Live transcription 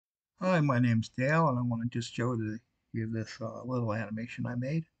Hi, my name's Dale, and I want to just show you this little animation I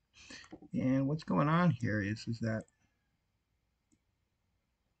made. And what's going on here is that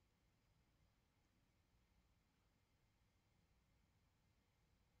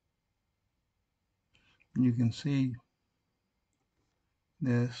you can see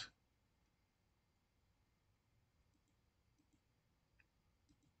this,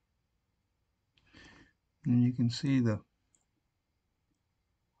 and you can see the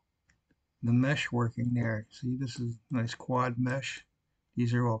mesh working there. See, this is nice quad mesh.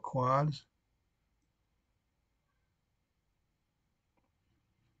 These are all quads.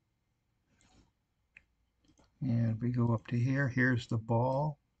 And if we go up to here, here's the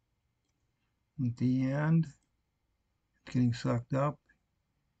ball at the end. It's getting sucked up.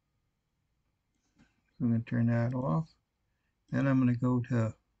 So I'm going to turn that off. Then I'm going to go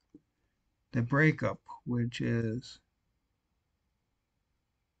to the breakup, which is,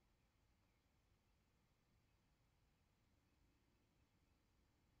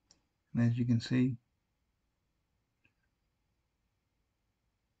 as you can see,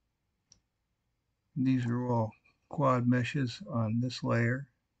 these are all quad meshes on this layer.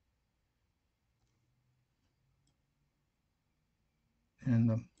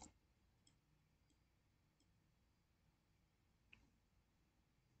 And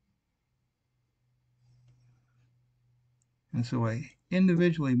so I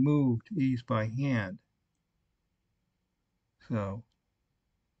individually moved these by hand. So,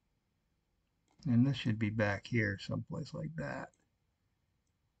 and this should be back here someplace like that.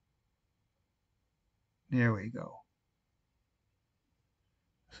 There we go.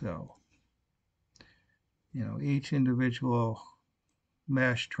 So, each individual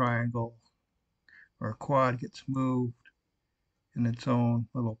mesh triangle or quad gets moved in its own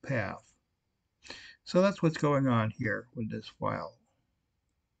little path. So that's what's going on here with this file.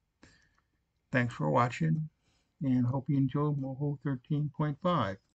 Thanks for watching and hope you enjoy Moho 13.5.